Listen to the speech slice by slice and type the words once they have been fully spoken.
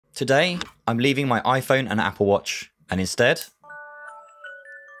Today, I'm leaving my iPhone and Apple Watch, and instead,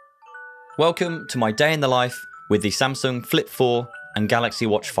 welcome to my day in the life with the Samsung Flip 4 and Galaxy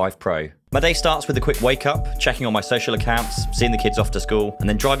Watch 5 Pro. My day starts with a quick wake up, checking on my social accounts, seeing the kids off to school, and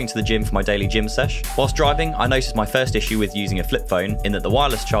then driving to the gym for my daily gym sesh. Whilst driving, I noticed my first issue with using a flip phone in that the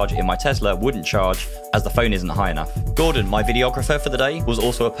wireless charger in my Tesla wouldn't charge as the phone isn't high enough. Gordon, my videographer for the day, was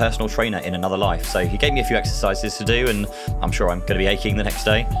also a personal trainer in another life, so he gave me a few exercises to do, and I'm sure I'm going to be aching the next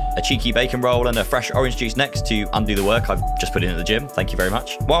day. A cheeky bacon roll and a fresh orange juice next to undo the work I've just put in at the gym, thank you very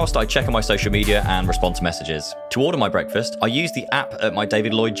much. Whilst I check on my social media and respond to messages. To order my breakfast, I used the app at my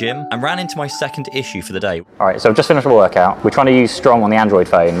David Lloyd gym and ran into my second issue for the day. All right, so I've just finished my workout. We're trying to use Strong on the Android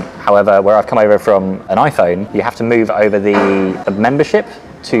phone. However, where I've come over from an iPhone, you have to move over the membership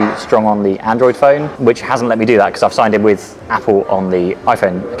to Strong on the Android phone, which hasn't let me do that because I've signed in with Apple on the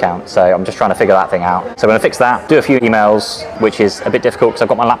iPhone account. So I'm just trying to figure that thing out. So I'm going to fix that, do a few emails, which is a bit difficult because I've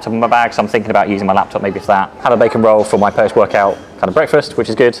got my laptop in my bag. So I'm thinking about using my laptop maybe for that. Have a bacon roll for my post-workout kind of breakfast, which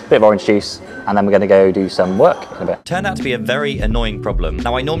is good. Bit of orange juice. And then we're going to go do some work in a bit. Turned out to be a very annoying problem.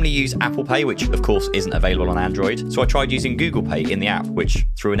 Now, I normally use Apple Pay, which of course isn't available on Android. So I tried using Google Pay in the app, which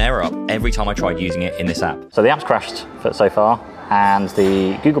threw an error up every time I tried using it in this app. So the app's crashed so far, and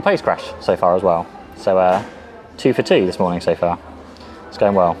the Google Pay's crashed so far as well. So 2 for 2 this morning so far. It's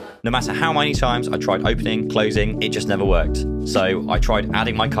going well. No matter how many times I tried opening, closing, it just never worked. So I tried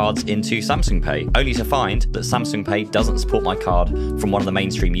adding my cards into Samsung Pay, only to find that Samsung Pay doesn't support my card from one of the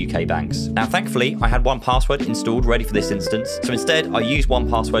mainstream UK banks. Now, thankfully, I had 1Password installed ready for this instance. So instead, I used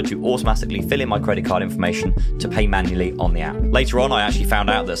 1Password to automatically fill in my credit card information to pay manually on the app. Later on, I actually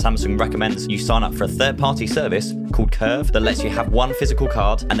found out that Samsung recommends you sign up for a third-party service called Curve that lets you have one physical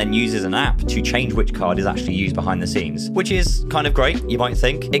card and then uses an app to change which card is actually used behind the scenes, which is kind of great, you might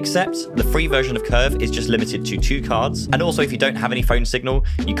think, except the free version of Curve is just limited to 2 cards. And also, if you don't have any phone signal,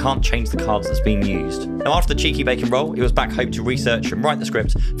 you can't change the cards that's being used. Now, after the cheeky bacon roll, it was back home to research and write the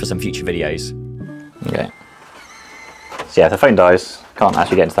script for some future videos. Okay. So yeah, if the phone dies, can't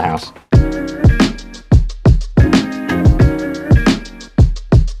actually get into the house.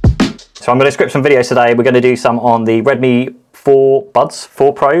 So I'm going to script some videos today. We're going to do some on the Redmi 4 Buds,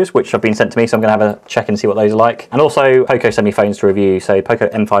 4 Pros, which have been sent to me, so I'm going to have a check and see what those are like. And also, Poco sent me phones to review, so Poco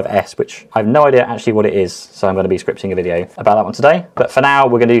M5S, which I have no idea actually what it is, so I'm going to be scripting a video about that one today. But for now,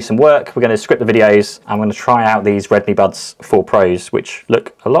 we're going to do some work, we're going to script the videos, and I'm going to try out these Redmi Buds 4 Pros, which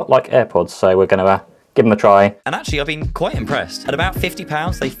look a lot like AirPods, so we're going to give them a try. And actually, I've been quite impressed. At about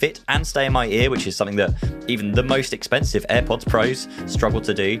 £50, they fit and stay in my ear, which is something that even the most expensive AirPods Pros struggle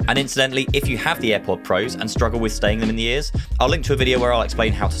to do. And incidentally, if you have the AirPod Pros and struggle with staying them in the ears, I'll link to a video where I'll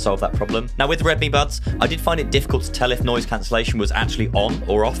explain how to solve that problem. Now, with the Redmi Buds, I did find it difficult to tell if noise cancellation was actually on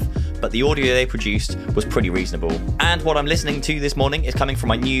or off, but the audio they produced was pretty reasonable. And what I'm listening to this morning is coming from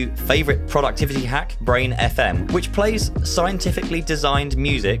my new favorite productivity hack, Brain FM, which plays scientifically designed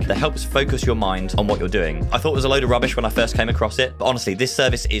music that helps focus your mind on what you're doing. I thought it was a load of rubbish when I first came across it, but honestly, this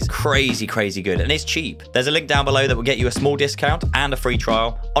service is crazy good, and it's cheap. There's a link down below that will get you a small discount and a free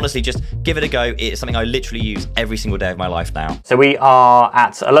trial. Honestly, just give it a go. It's something I literally use every single day of my life now. So we are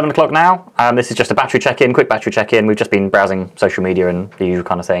at 11 o'clock now. This is just a battery check-in, quick battery check-in. We've just been browsing social media and the usual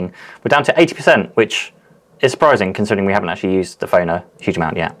kind of thing. We're down to 80%, which is surprising considering we haven't actually used the phone a huge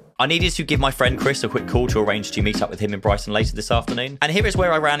amount yet. I needed to give my friend Chris a quick call to arrange to meet up with him in Brighton later this afternoon. And here is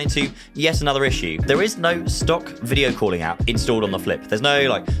where I ran into yet another issue. There is no stock video calling app installed on the Flip. There's no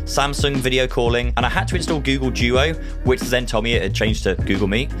like Samsung video calling, and I had to install Google Duo, which then told me it had changed to Google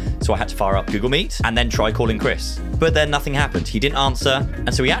Meet. So I had to fire up Google Meet and then try calling Chris. But then nothing happened. He didn't answer.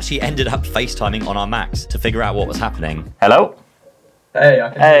 And so we actually ended up FaceTiming on our Macs to figure out what was happening. Hello? Hey, I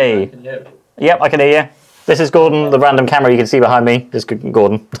can hear you. Can you hear me? Yep, I can hear you. This is Gordon, the random camera you can see behind me. This is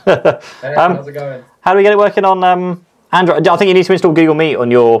Gordon. Hey, how's it going? How do we get it working on Android? I think you need to install Google Meet on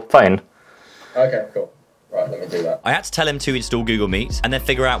your phone. Okay, cool. Right, let me do that. I had to tell him to install Google Meet and then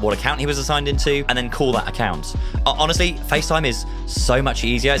figure out what account he was assigned into and then call that account. Honestly, FaceTime is so much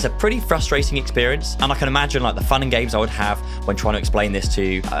easier. It's a pretty frustrating experience, and I can imagine like the fun and games I would have when trying to explain this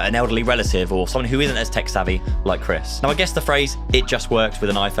to an elderly relative or someone who isn't as tech savvy like Chris. Now, I guess the phrase "it just works" with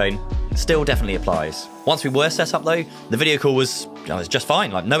an iPhone still definitely applies. Once we were set up though, the video call was just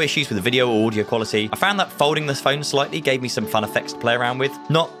fine, like no issues with the video or audio quality. I found that folding this phone slightly gave me some fun effects to play around with.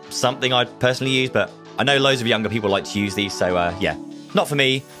 Not something I'd personally use, but I know loads of younger people like to use these, so yeah, not for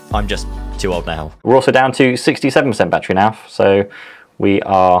me. I'm just too old now. We're also down to 67% battery now, so we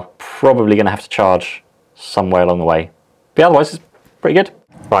are probably going to have to charge somewhere along the way. But otherwise, it's pretty good.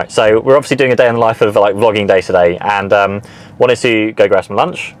 Right, so we're obviously doing a day in the life of like vlogging day today, and wanted to go grab some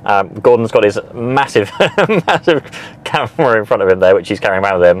lunch. Gordon's got his massive, massive camera in front of him there, which he's carrying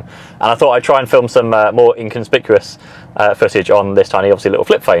around with him. And I thought I'd try and film some more inconspicuous footage on this tiny, obviously, little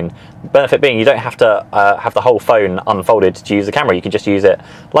flip phone. Benefit being, you don't have to have the whole phone unfolded to use the camera. You can just use it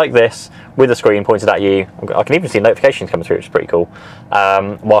like this, with the screen pointed at you. I can even see notifications coming through, which is pretty cool,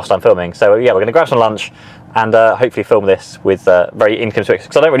 whilst I'm filming. So yeah, we're going to grab some lunch and hopefully film this with very inconspicuous,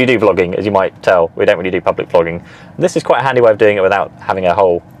 because I don't really do vlogging, as you might tell. We don't really do public vlogging. And this is quite a handy way of doing it without having a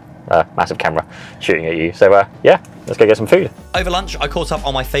whole massive camera shooting at you. So yeah, let's go get some food. Over lunch, I caught up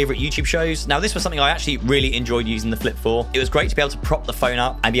on my favourite YouTube shows. Now, this was something I actually really enjoyed using the Flip 4. It was great to be able to prop the phone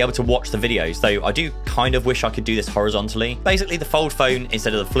up and be able to watch the videos, though I do kind of wish I could do this horizontally. Basically, the fold phone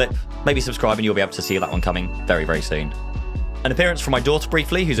instead of the flip. Maybe subscribe and you'll be able to see that one coming very, very soon. An appearance from my daughter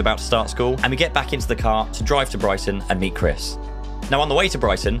briefly, who's about to start school, and we get back into the car to drive to Brighton and meet Chris. Now, on the way to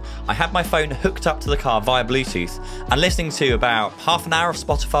Brighton, I had my phone hooked up to the car via Bluetooth and listening to about half an hour of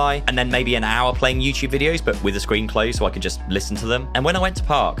Spotify and then maybe an hour playing YouTube videos, but with the screen closed so I could just listen to them. And when I went to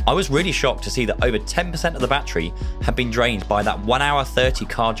park, I was really shocked to see that over 10% of the battery had been drained by that 1 hour 30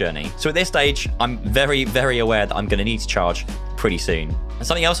 car journey. So at this stage, I'm very, very aware that I'm going to need to charge pretty soon. And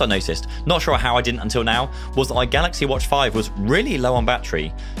something else I noticed, not sure how I didn't until now, was that my Galaxy Watch 5 was really low on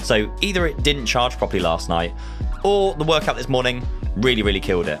battery. So either it didn't charge properly last night, or the workout this morning really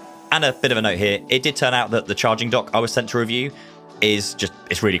killed it. And a bit of a note here, it did turn out that the charging dock I was sent to review is just,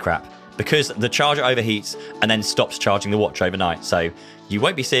 it's really crap, because the charger overheats and then stops charging the watch overnight. So you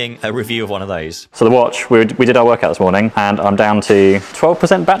won't be seeing a review of one of those. So the watch, we did our workout this morning and I'm down to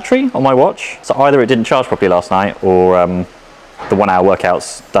 12% battery on my watch. So either it didn't charge properly last night or the 1 hour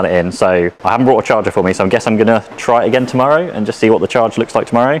workout's done it in. So I haven't brought a charger for me, so I guess I'm gonna try it again tomorrow and just see what the charge looks like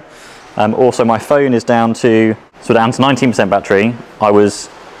tomorrow. Also, my phone is down to 19% battery. I was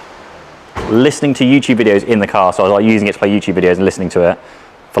listening to YouTube videos in the car, so I was like using it to play YouTube videos and listening to it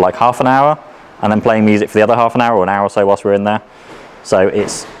for like half an hour, and then playing music for the other half an hour or an hour or so whilst we were in there. So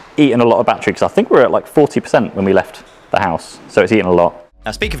it's eaten a lot of battery, because I think we were at like 40% when we left the house, so it's eaten a lot.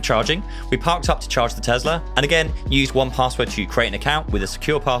 Now, speaking of charging, we parked up to charge the Tesla, and again, used 1Password to create an account with a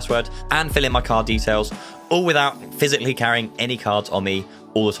secure password and fill in my card details, all without physically carrying any cards on me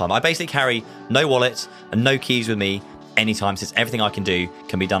all the time. I basically carry no wallet and no keys with me anytime, since everything I can do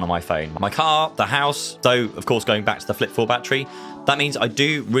can be done on my phone. My car, the house, though, of course, going back to the Flip 4 battery, that means I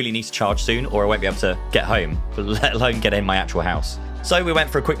do really need to charge soon or I won't be able to get home, let alone get in my actual house. So we went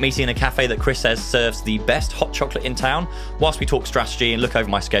for a quick meeting in a cafe that Chris says serves the best hot chocolate in town, whilst we talk strategy and look over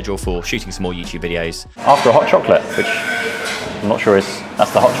my schedule for shooting some more YouTube videos. After a hot chocolate, which I'm not sure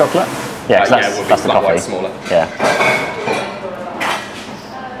that's the hot chocolate? Yeah, that's the coffee. White, smaller. Yeah.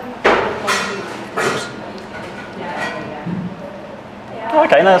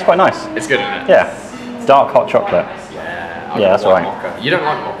 Okay, no, that's quite nice. It's good, isn't it? Yeah. Dark hot chocolate. Yeah, that's right. Mocha. You don't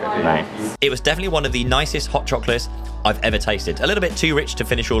like mocha, do you? No. It was definitely one of the nicest hot chocolates I've ever tasted. A little bit too rich to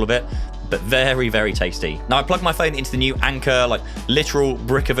finish all of it, but very tasty. Now, I plugged my phone into the new Anker, like literal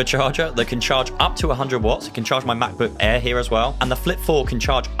brick of a charger that can charge up to 100 watts. It can charge my MacBook Air here as well. And the Flip 4 can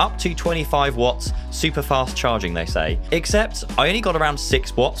charge up to 25 watts, super fast charging, they say. Except I only got around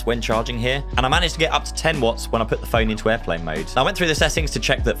 6 watts when charging here, and I managed to get up to 10 watts when I put the phone into airplane mode. Now, I went through the settings to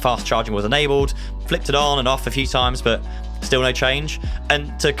check that fast charging was enabled, flipped it on and off a few times, but still no change.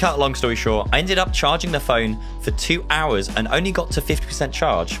 And to cut a long story short, I ended up charging the phone for 2 hours and only got to 50%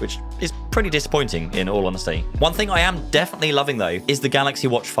 charge, which is pretty disappointing in all honesty. One thing I am definitely loving though is the Galaxy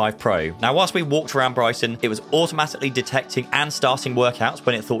Watch 5 Pro. Now, whilst we walked around Brighton, it was automatically detecting and starting workouts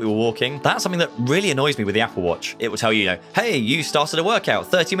when it thought we were walking. That's something that really annoys me with the Apple Watch. It will tell you, hey, you started a workout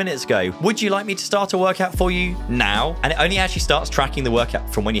 30 minutes ago. Would you like me to start a workout for you now? And it only actually starts tracking the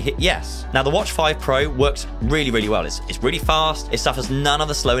workout from when you hit yes. Now, the Watch 5 Pro works really well. It's really fast. It suffers none of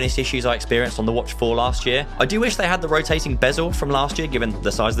the slowness issues I experienced on the Watch 4 last year. I do wish they had the rotating bezel from last year, given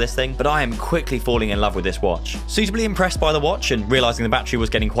the size of this thing, but I am quickly falling in love with this watch. Suitably impressed by the watch and realizing the battery was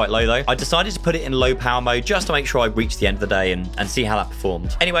getting quite low though, I decided to put it in low power mode just to make sure I reached the end of the day and see how that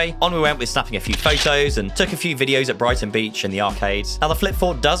performed. Anyway, on we went with snapping a few photos and took a few videos at Brighton Beach and the arcades. Now, the Flip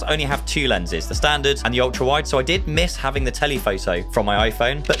 4 does only have 2 lenses, the standard and the ultra wide, so I did miss having the telephoto from my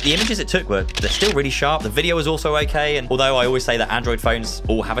iPhone, but the images it took they're still really sharp. The video was also okay, and although I always say that Android phones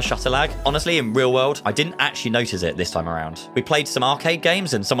all have a shutter lag, honestly, in real world, I didn't actually notice it this time around. We played some arcade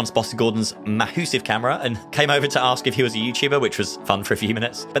games and someone spotted Gordon's massive camera and came over to ask if he was a YouTuber, which was fun for a few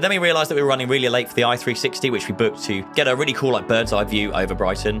minutes. But then we realized that we were running really late for the i360, which we booked to get a really cool like bird's eye view over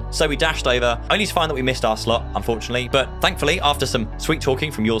Brighton. So we dashed over, only to find that we missed our slot, unfortunately. But thankfully, after some sweet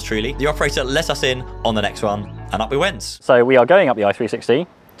talking from yours truly, the operator let us in on the next one. and up we went. So we are going up the i360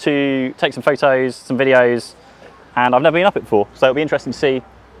 to take some photos, some videos, and I've never been up it before, so it'll be interesting to see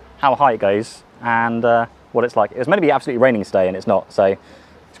how high it goes and what it's like. It was meant to be absolutely raining today and it's not, so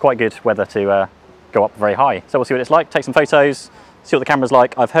it's quite good weather to go up very high. So we'll see what it's like, take some photos, see what the camera's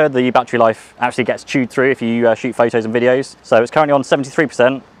like. I've heard the battery life actually gets chewed through if you shoot photos and videos. So it's currently on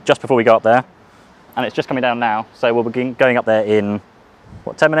 73% just before we go up there, and it's just coming down now. So we'll begin going up there in,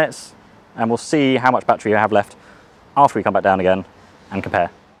 what, 10 minutes? And we'll see how much battery I have left after we come back down again and compare.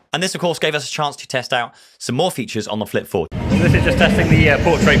 And this, of course, gave us a chance to test out some more features on the Flip 4. So this is just testing the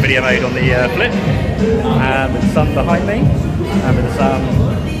portrait video mode on the Flip, and with the sun behind me, and with the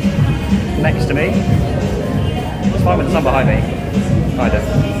sun next to me. It's fine with the sun behind me, kind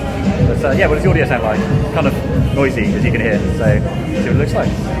of. But yeah, what does the audio sound like? Kind of noisy, as you can hear, so see what it looks like.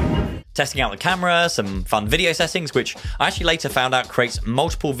 Testing out the camera, some fun video settings, which I actually later found out creates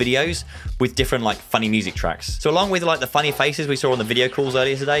multiple videos with different like funny music tracks. So along with like the funny faces we saw on the video calls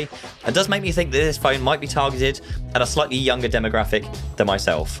earlier today, it does make me think that this phone might be targeted at a slightly younger demographic than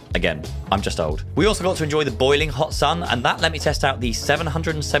myself. Again, I'm just old. We also got to enjoy the boiling hot sun, and that let me test out the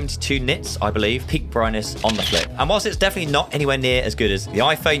 772 nits, I believe, peak brightness on the Flip. And whilst it's definitely not anywhere near as good as the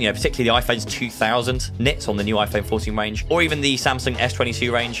iPhone, you know, particularly the iPhone's 2000 nits on the new iPhone 14 range, or even the Samsung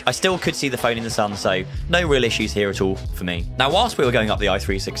S22 range, I still could see the phone in the sun, so no real issues here at all for me. Now, whilst we were going up the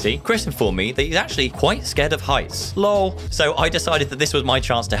i360, Chris informed me that he's actually quite scared of heights. Lol. So I decided that this was my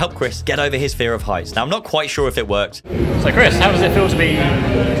chance to help Chris get over his fear of heights. Now, I'm not quite sure if it worked. So Chris, how does it feel to be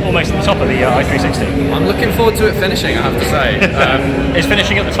almost at the top of the i360? I'm looking forward to it finishing, I have to say. Is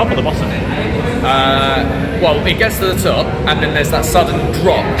finishing at the top or the bottom? Well, it gets to the top, and then there's that sudden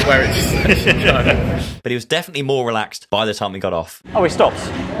drop where it's... But he was definitely more relaxed by the time we got off. Oh, we stopped.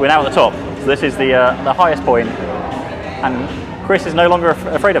 We're now at the top. So this is the highest point, and Chris is no longer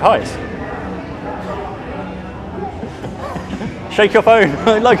afraid of heights. Shake your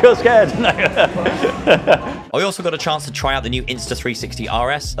phone like you're scared. I also got a chance to try out the new Insta360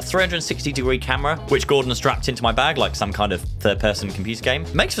 RS, a 360-degree camera, which Gordon has strapped into my bag like some kind of third-person computer game.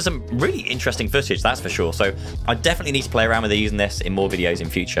 It makes for some really interesting footage, that's for sure, so I definitely need to play around with using this in more videos in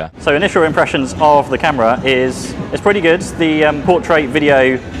future. So initial impressions of the camera is it's pretty good. The portrait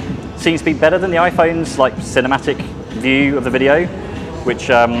video seems to be better than the iPhone's like cinematic view of the video, which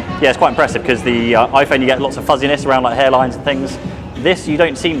yeah, it's quite impressive because the iPhone you get lots of fuzziness around like hairlines and things. This you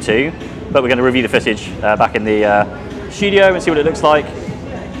don't seem to, but we're going to review the footage back in the studio and see what it looks like.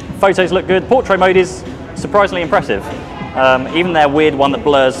 Photos look good. Portrait mode is surprisingly impressive. Even their weird one that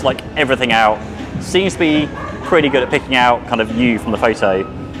blurs like everything out seems to be pretty good at picking out kind of you from the photo.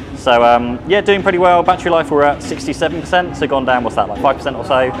 So yeah, doing pretty well. Battery life, we're at 67%, so gone down, what's that, like 5% or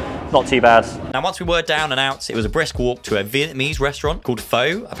so. Not too bad. Now, once we were down and out, it was a brisk walk to a Vietnamese restaurant called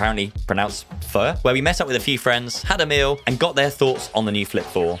Pho, apparently pronounced pho, where we met up with a few friends, had a meal, and got their thoughts on the new Flip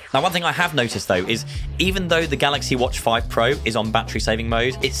 4. Now, one thing I have noticed, though, is even though the Galaxy Watch 5 Pro is on battery saving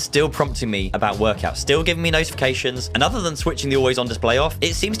mode, it's still prompting me about workouts, still giving me notifications, and other than switching the always-on display off,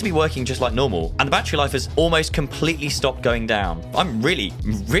 it seems to be working just like normal, and the battery life has almost completely stopped going down. I'm really,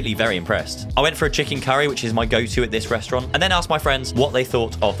 really very impressed. I went for a chicken curry, which is my go-to at this restaurant, and then asked my friends what they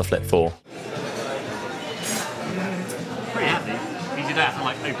thought of the Flip 4. Pretty handy. Means you don't have to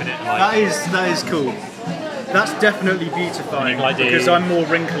like open it and like... That is cool. That's definitely beautifying like because I'm more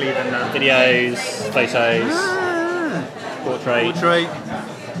wrinkly than that. Videos, photos, portrait.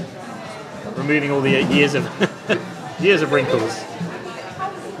 Removing all the years of wrinkles.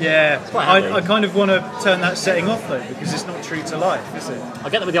 Yeah, I kind of want to turn that setting off though because it's not true to life, is it? I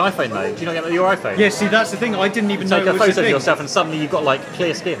get that with the iPhone though. Do you not get that with your iPhone? Yeah, see that's the thing. I didn't even know it was a thing. Take a photo of yourself and suddenly you've got like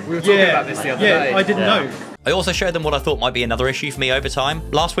clear skin. We were talking about this the other day. Yeah, I didn't know. I also showed them what I thought might be another issue for me over time.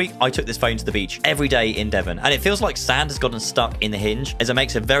 Last week, I took this phone to the beach every day in Devon, and it feels like sand has gotten stuck in the hinge, as it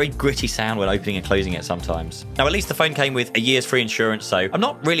makes a very gritty sound when opening and closing it sometimes. Now, at least the phone came with a year's free insurance, so I'm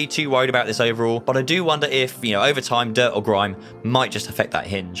not really too worried about this overall, but I do wonder if, you know, over time, dirt or grime might just affect that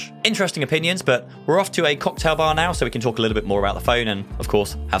hinge. Interesting opinions, but we're off to a cocktail bar now, so we can talk a little bit more about the phone and, of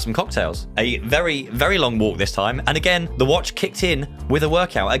course, have some cocktails. A very, very long walk this time, and again, the watch kicked in with a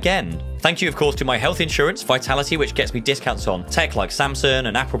workout again. Thank you, of course, to my health insurance, Vitality, which gets me discounts on tech like Samsung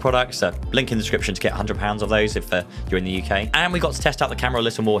and Apple products. Link in the description to get £100 of those if you're in the UK. And we got to test out the camera a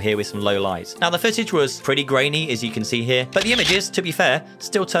little more here with some low lights. Now, the footage was pretty grainy, as you can see here, but the images, to be fair,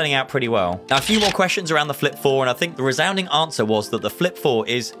 still turning out pretty well. Now, a few more questions around the Flip 4, and I think the resounding answer was that the Flip 4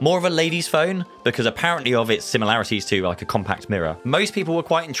 is more of a lady's phone because apparently of its similarities to like a compact mirror. Most people were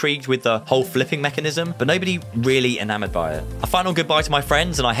quite intrigued with the whole flipping mechanism, but nobody really enamored by it. A final goodbye to my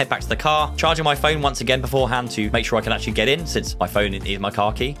friends, and I head back to the car car, charging my phone once again beforehand to make sure I can actually get in, since my phone is my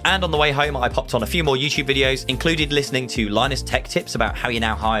car key. And on the way home, I popped on a few more YouTube videos, included listening to Linus Tech Tips about how he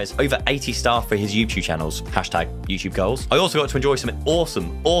now hires over 80 staff for his YouTube channels. Hashtag YouTube goals. I also got to enjoy some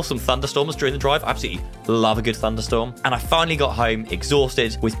awesome thunderstorms during the drive. I absolutely love a good thunderstorm. And I finally got home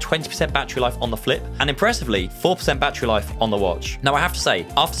exhausted with 20% battery life on the Flip and impressively 4% battery life on the watch. Now I have to say,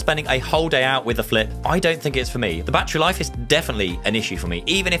 after spending a whole day out with the Flip, I don't think it's for me. The battery life is definitely an issue for me,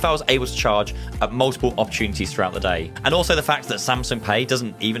 even if I was able to charge at multiple opportunities throughout the day. And also the fact that Samsung Pay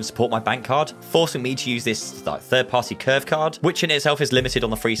doesn't even support my bank card, forcing me to use this like third-party Curve card, which in itself is limited on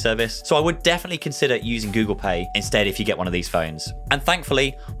the free service. So I would definitely consider using Google Pay instead if you get one of these phones. And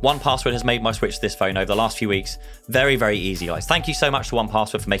thankfully, 1Password has made my switch to this phone over the last few weeks very easy, guys. Thank you so much to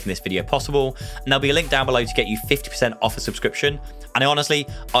 1Password for making this video possible. And there'll be a link down below to get you 50% off a subscription. And honestly,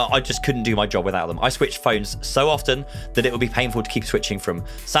 I just couldn't do my job without them. I switch phones so often that it would be painful to keep switching from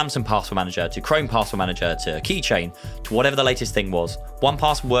Samsung Password Manager to Chrome Password Manager to Keychain to whatever the latest thing was.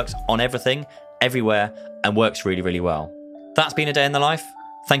 1Password works on everything, everywhere, and works really well. That's been a day in the life.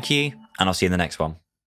 Thank you, and I'll see you in the next one.